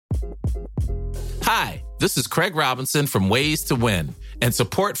Hi, this is Craig Robinson from Ways to Win, and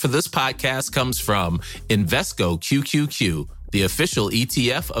support for this podcast comes from Invesco QQQ, the official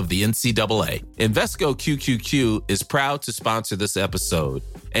ETF of the NCAA. Invesco QQQ is proud to sponsor this episode,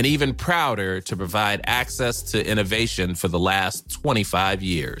 and even prouder to provide access to innovation for the last 25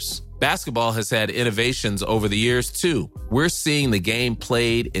 years. Basketball has had innovations over the years, too. We're seeing the game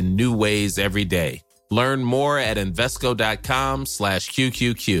played in new ways every day. Learn more at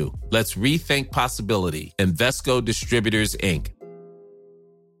Invesco.com/QQQ. Let's rethink possibility. Invesco Distributors, Inc.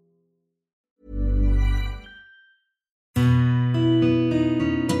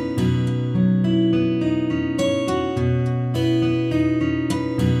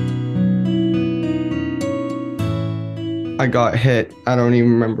 I got hit. I don't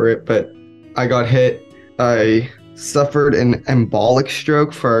even remember it, but I got hit. I suffered an embolic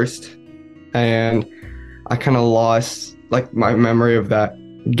stroke first, and I kind of lost my memory of that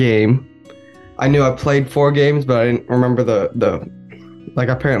game. I knew I played 4 games, but I didn't remember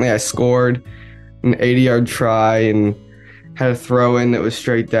apparently I scored an 80-yard try and had a throw in that was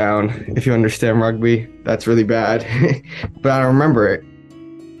straight down. If you understand rugby, that's really bad. But I don't remember it.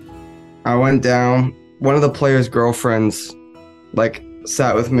 I went down. One of the players' girlfriends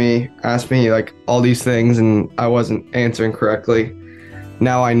sat with me, asked me all these things, and I wasn't answering correctly.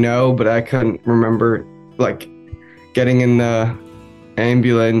 Now I know, but I couldn't remember getting in the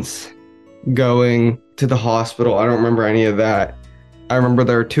ambulance, going to the hospital. I don't remember any of that. I remember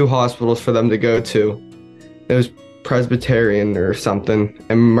there were 2 hospitals for them to go to. It was Presbyterian or something,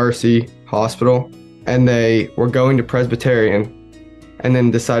 and Mercy Hospital. And they were going to Presbyterian and then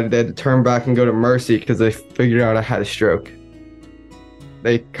decided they had to turn back and go to Mercy because they figured out I had a stroke.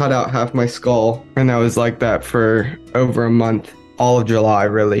 They cut out half my skull, and I was like that for over a month, all of July,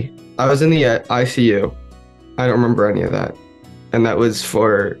 really. I was in the ICU. I don't remember any of that. And that was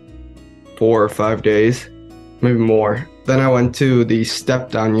for 4 or 5 days, maybe more. Then I went to the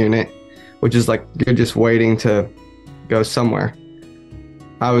step-down unit, which is you're just waiting to go somewhere.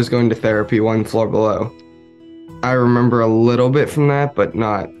 I was going to therapy 1 floor below. I remember a little bit from that, but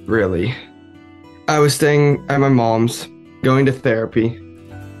not really. I was staying at my mom's, going to therapy.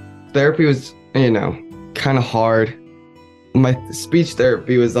 Therapy was, kind of hard. My speech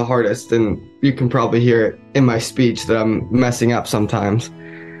therapy was the hardest, and you can probably hear it in my speech that I'm messing up sometimes.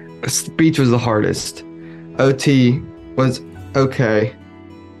 Speech was the hardest. OT was okay.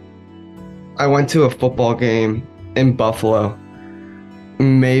 I went to a football game in Buffalo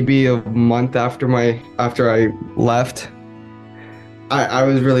maybe a month after I left. I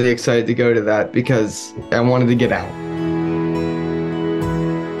was really excited to go to that because I wanted to get out.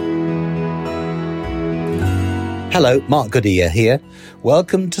 Hello, Mark Goodyear here.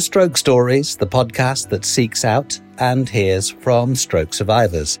 Welcome to Stroke Stories, the podcast that seeks out and hears from stroke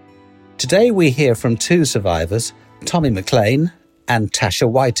survivors. Today we hear from 2 survivors, Tommy McClain and Tasha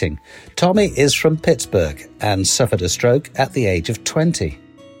Whiting. Tommy is from Pittsburgh and suffered a stroke at the age of 20.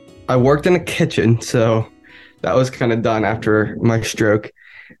 I worked in a kitchen, so that was kind of done after my stroke.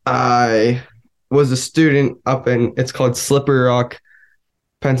 I was a student up it's called Slippery Rock,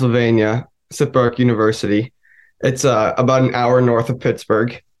 Pennsylvania, Slippery Rock University. It's about an hour north of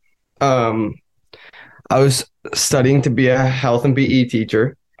Pittsburgh. I was studying to be a health and PE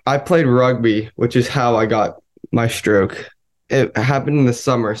teacher. I played rugby, which is how I got my stroke. It happened in the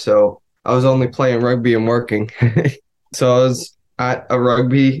summer, so I was only playing rugby and working. So I was at a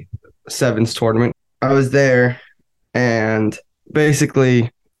rugby sevens tournament. I was there, and basically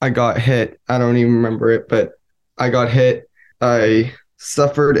I got hit. I don't even remember it, but I got hit. I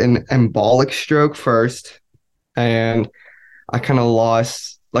suffered an embolic stroke first, and I kind of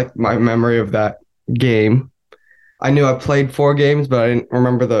lost my memory of that game. I knew I played 4 games, but I didn't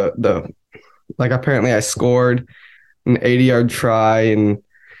remember apparently I scored an 80-yard try and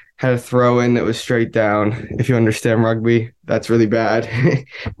had a throw in that was straight down. If you understand rugby, that's really bad.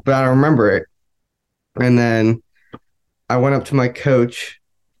 But I don't remember it. And then I went up to my coach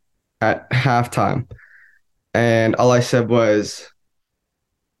at halftime, and all I said was,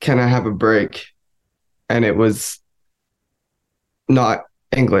 "Can I have a break?" And it was not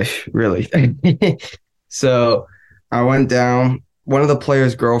English, really. So I went down. One of the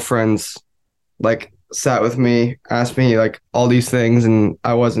players' girlfriends sat with me, asked me all these things, and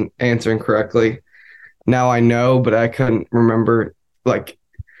I wasn't answering correctly. Now I know, but I couldn't remember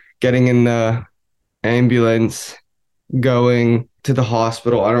getting in the ambulance, going to the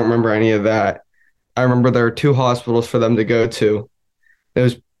hospital. I don't remember any of that. I remember there were 2 hospitals for them to go to. It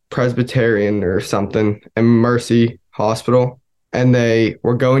was Presbyterian or something, and Mercy Hospital. And they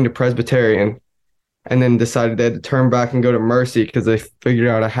were going to Presbyterian and then decided they had to turn back and go to Mercy because they figured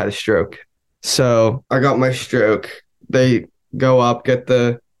out I had a stroke. So I got my stroke. They go up, get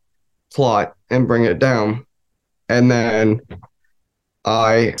the clot, and bring it down. And then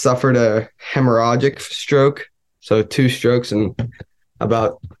I suffered a hemorrhagic stroke. So 2 strokes in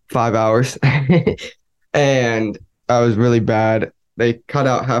about 5 hours. And I was really bad. They cut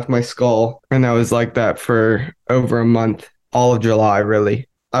out half my skull, and I was like that for over a month, all of July, really.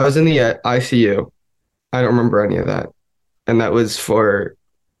 I was in the ICU. I don't remember any of that. And that was for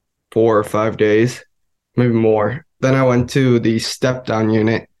 4 or 5 days, maybe more. Then I went to the step down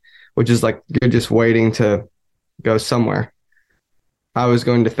unit, which is like you're just waiting to go somewhere. I was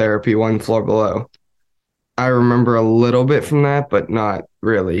going to therapy 1 floor below. I remember a little bit from that, but not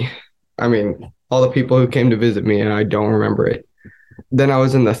really. I mean, all the people who came to visit me, and I don't remember it. Then I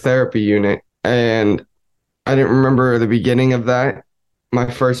was in the therapy unit, and I didn't remember the beginning of that. My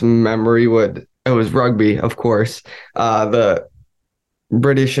first memory it was rugby, of course. The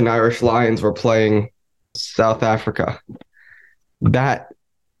British and Irish Lions were playing South Africa.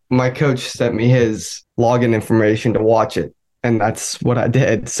 My coach sent me his login information to watch it, and that's what I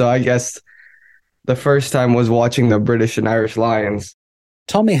did. So I guess the first time was watching the British and Irish Lions.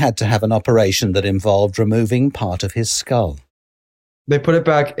 Tommy had to have an operation that involved removing part of his skull. They put it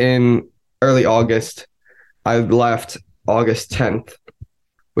back in early August. I left August 10th.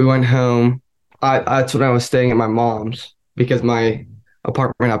 We went home. That's when I was staying at my mom's because my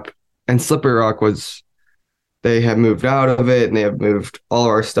apartment up in Slippery Rock they had moved out of it, and they had moved all of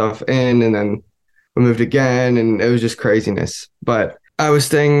our stuff in, and then we moved again, and it was just craziness. But I was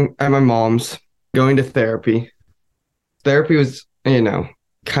staying at my mom's, going to therapy. Therapy was,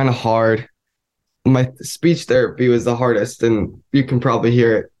 kind of hard. My speech therapy was the hardest, and you can probably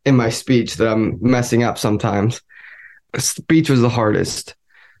hear it in my speech that I'm messing up sometimes. Speech was the hardest.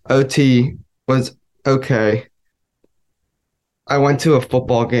 OT was okay. I went to a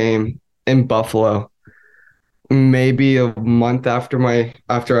football game in Buffalo maybe a month after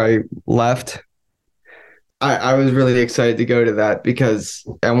I left. I was really excited to go to that because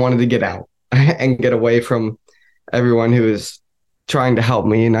I wanted to get out and get away from everyone who was trying to help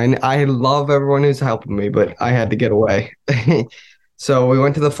me. And I love everyone who's helping me, but I had to get away. So we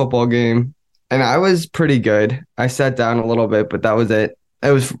went to the football game, and I was pretty good. I sat down a little bit, but that was it.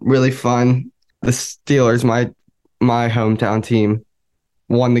 It was really fun. The Steelers, my hometown team,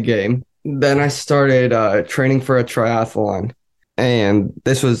 won the game. Then I started training for a triathlon, and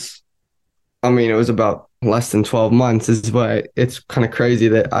this was, it was about less than 12 months. Is why it's kind of crazy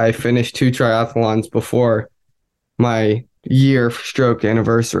that I finished 2 triathlons before my year stroke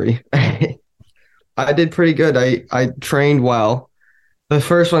anniversary. I did pretty good. I trained well. The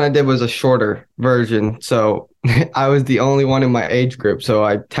first one I did was a shorter version, so I was the only one in my age group, so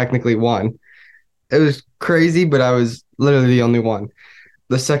I technically won. It was crazy, but I was literally the only one.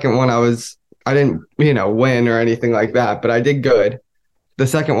 The second one I didn't, win or anything like that, but I did good. The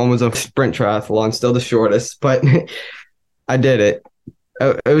second one was a sprint triathlon, still the shortest, but I did it.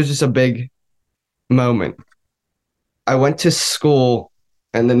 It was just a big moment. I went to school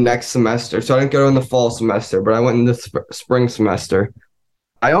in the next semester, so I didn't go in the fall semester, but I went in the spring semester.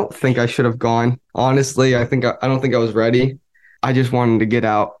 I don't think I should have gone. Honestly, I don't think I was ready. I just wanted to get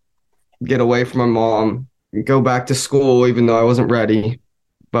out, get away from my mom, go back to school, even though I wasn't ready.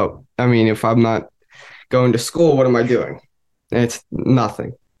 But if I'm not going to school, what am I doing? It's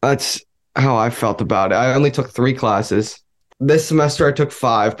nothing. That's how I felt about it. I only took 3 classes. This semester I took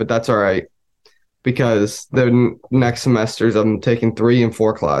 5, but that's all right because the next semesters I'm taking 3 and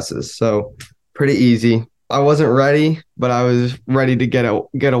 4 classes. So pretty easy. I wasn't ready, but I was ready to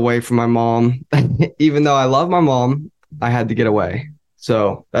get away from my mom. Even though I love my mom, I had to get away.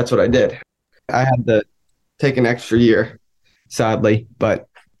 So that's what I did. I had to take an extra year, sadly, but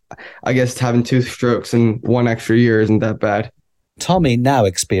I guess having 2 strokes in 1 extra year isn't that bad. Tommy now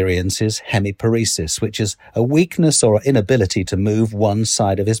experiences hemiparesis, which is a weakness or inability to move one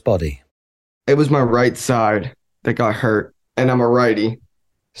side of his body. It was my right side that got hurt, and I'm a righty.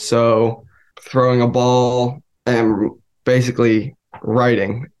 So throwing a ball and basically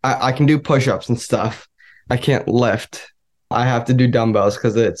writing. I can do push-ups and stuff. I can't lift. I have to do dumbbells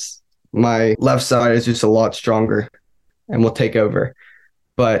because my left side is just a lot stronger and will take over.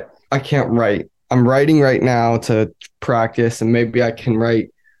 But I can't write. I'm writing right now to practice, and maybe I can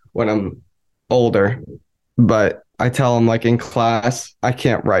write when I'm older. But I tell them, in class, I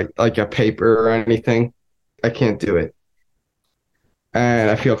can't write a paper or anything. I can't do it. And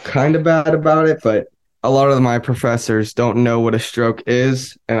I feel kind of bad about it, but a lot of my professors don't know what a stroke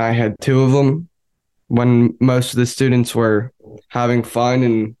is, and I had 2 of them when most of the students were having fun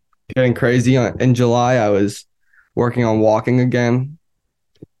and getting crazy. In July, I was working on walking again.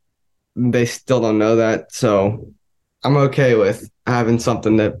 They still don't know that, so I'm okay with having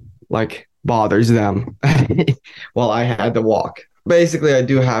something that like bothers them while I had to walk. Basically, I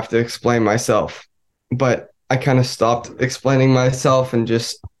do have to explain myself, but I kind of stopped explaining myself and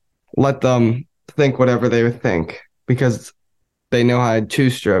just let them think whatever they would think because they know I had two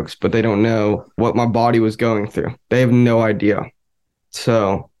strokes, but they don't know what my body was going through. They have no idea.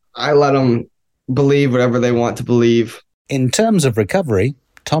 So I let them believe whatever they want to believe. In terms of recovery,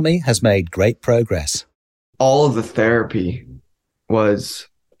 Tommy has made great progress. All of the therapy was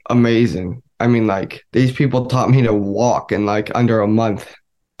amazing. I mean, like, these people taught me to walk in like under a month.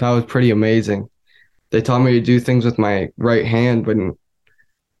 That was pretty amazing. They taught me to do things with my right hand when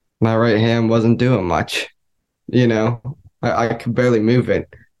my right hand wasn't doing much. You know, I could barely move it.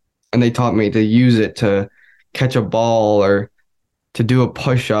 And they taught me to use it to catch a ball or to do a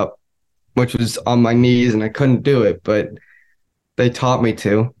push-up, which was on my knees and I couldn't do it, but they taught me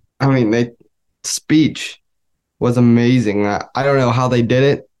to. I mean, speech was amazing. I don't know how they did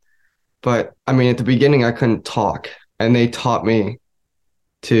it, but I mean, at the beginning, I couldn't talk, and they taught me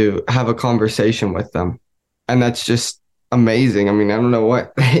to have a conversation with them. And that's just amazing. I mean, I don't know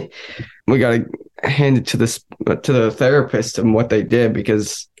what we got to hand it to the therapist and what they did,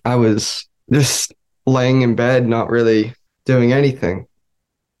 because I was just laying in bed, not really doing anything.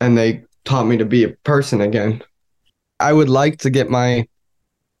 And they taught me to be a person again. I would like to get my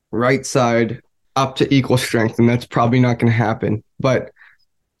right side up to equal strength, and that's probably not going to happen, but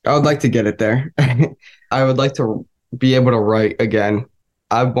I would like to get it there. I would like to be able to write again.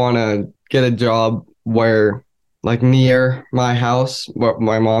 I want to get a job where, like, near my house,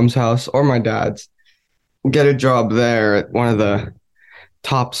 my mom's house or my dad's, get a job there at one of the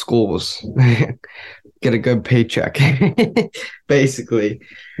top schools, get a good paycheck, basically.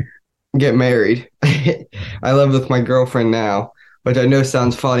 Get married. I live with my girlfriend now, which I know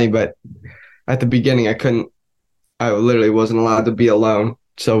sounds funny, but at the beginning I literally wasn't allowed to be alone.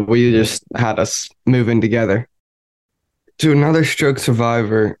 So we just had us move in together. To another stroke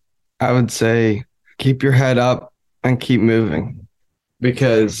survivor, I would say keep your head up and keep moving,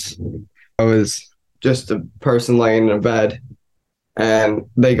 because I was just a person laying in a bed and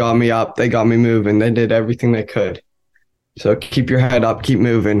they got me up, they got me moving, they did everything they could. So keep your head up, keep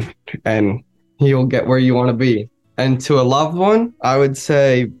moving, and you'll get where you want to be. And to a loved one, I would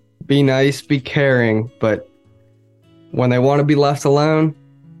say be nice, be caring, but when they want to be left alone,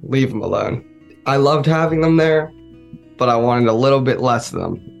 leave them alone. I loved having them there, but I wanted a little bit less of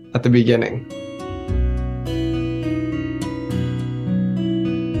them at the beginning.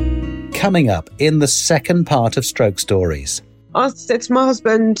 Coming up in the second part of Stroke Stories. I said to my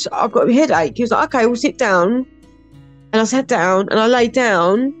husband, I've got a headache. He was like, okay, we'll sit down. And I sat down and I laid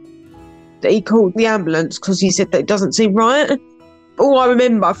down. He called the ambulance because he said that it doesn't seem right. All I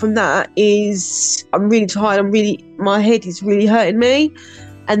remember from that is I'm really tired. My head is really hurting me.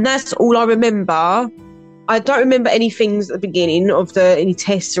 And that's all I remember. I don't remember any things at the beginning of any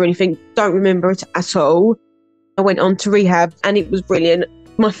tests or anything. Don't remember it at all. I went on to rehab and it was brilliant.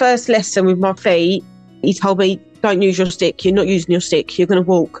 My first lesson with my feet, he told me, don't use your stick. You're not using your stick. You're going to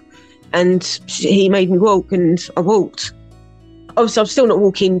walk. And he made me walk and I walked. Obviously, I'm still not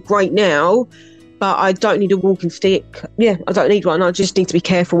walking great now, but I don't need a walking stick. Yeah, I don't need one. I just need to be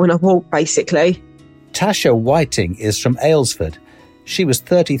careful when I walk, basically. Tasha Whiting is from Aylesford. She was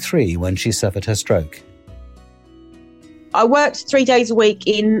 33 when she suffered her stroke. I worked 3 days a week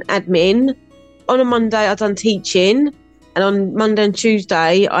in admin. On a Monday, I'd done teaching. And on Monday and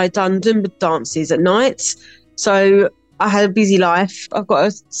Tuesday, I'd done Zumba dances at night. So I had a busy life. I've got a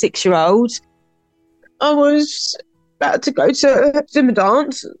 6-year-old. I was about to go to Zumba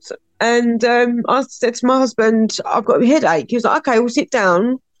dance, and I said to my husband, I've got a headache. He was like, okay, we'll sit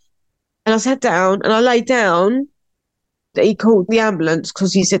down. And I sat down and I laid down. He called the ambulance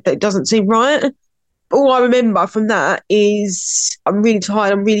because he said that it doesn't seem right. All I remember from that is I'm really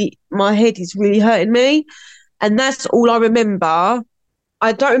tired. My head is really hurting me. And that's all I remember.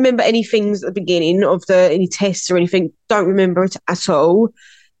 I don't remember any things at the beginning of any tests or anything. Don't remember it at all.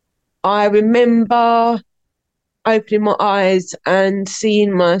 I remember opening my eyes and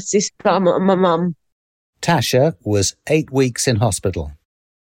seeing my sister and my mum. Tasha was 8 weeks in hospital.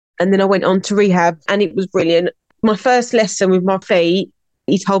 And then I went on to rehab and it was brilliant. My first lesson with my feet,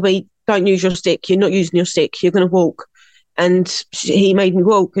 he told me, don't use your stick. You're not using your stick. You're going to walk. And he made me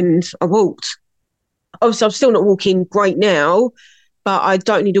walk and I walked. Obviously, I'm still not walking great now, but I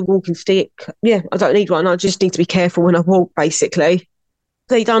don't need a walking stick. Yeah, I don't need one. I just need to be careful when I walk, basically.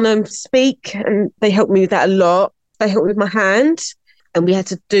 They done speak and they helped me with that a lot. They helped me with my hand. and we had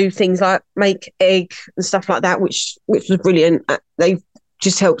to do things like make egg and stuff like that, which was brilliant. They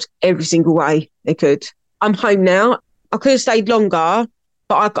just helped every single way they could. I'm home now. I could have stayed longer,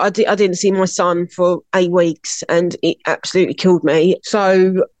 but I didn't see my son for 8 weeks and it absolutely killed me.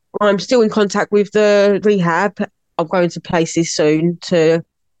 So I'm still in contact with the rehab. I'm going to places soon to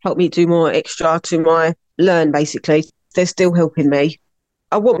help me do more extra to my learn, basically. They're still helping me.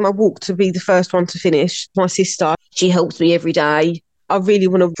 I want my walk to be the first one to finish. My sister, she helps me every day. I really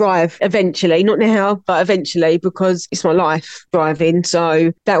want to drive eventually, not now, but eventually, because it's my life driving.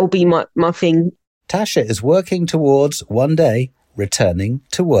 So that will be my thing. Tasha is working towards one day returning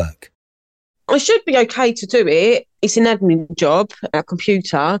to work. I should be okay to do it. It's an admin job, a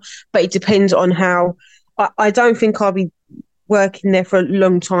computer, but it depends on how. I don't think I'll be working there for a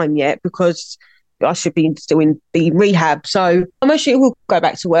long time yet because I should be still in the rehab. So I'm actually will go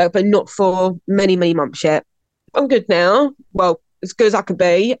back to work, but not for many, many months yet. I'm good now. Well, as good as I could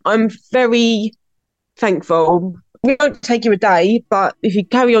be. I'm very thankful. It won't take you a day, but if you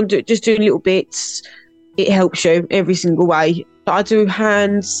carry on just doing little bits, it helps you every single way. I do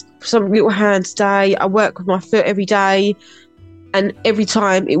hands, some little hands day. I work with my foot every day, and every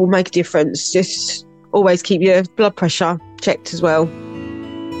time it will make a difference. Just always keep your blood pressure checked as well.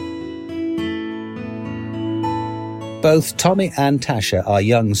 Both Tommy and Tasha are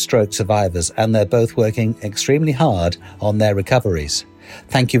young stroke survivors, and they're both working extremely hard on their recoveries.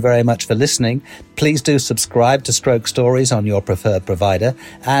 Thank you very much for listening. Please do subscribe to Stroke Stories on your preferred provider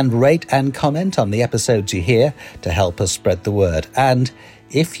and rate and comment on the episodes you hear to help us spread the word. And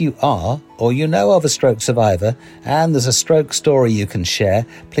if you are or you know of a stroke survivor and there's a stroke story you can share,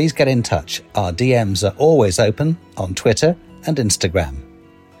 please get in touch. Our DMs are always open on Twitter and Instagram.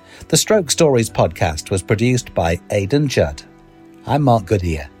 The Stroke Stories podcast was produced by Aidan Judd. I'm Mark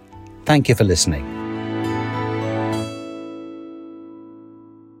Goodyear. Thank you for listening.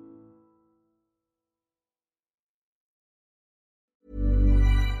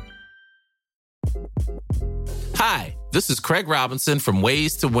 Hi, this is Craig Robinson from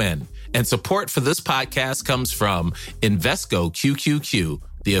Ways to Win, and support for this podcast comes from Invesco QQQ,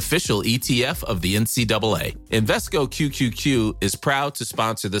 the official ETF of the NCAA. Invesco QQQ is proud to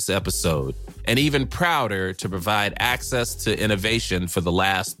sponsor this episode, and even prouder to provide access to innovation for the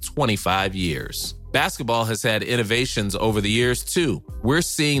last 25 years. Basketball has had innovations over the years, too. We're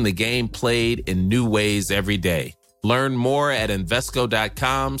seeing the game played in new ways every day. Learn more at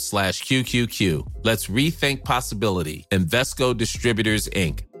Invesco.com/QQQ. Let's rethink possibility. Invesco Distributors,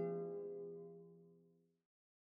 Inc.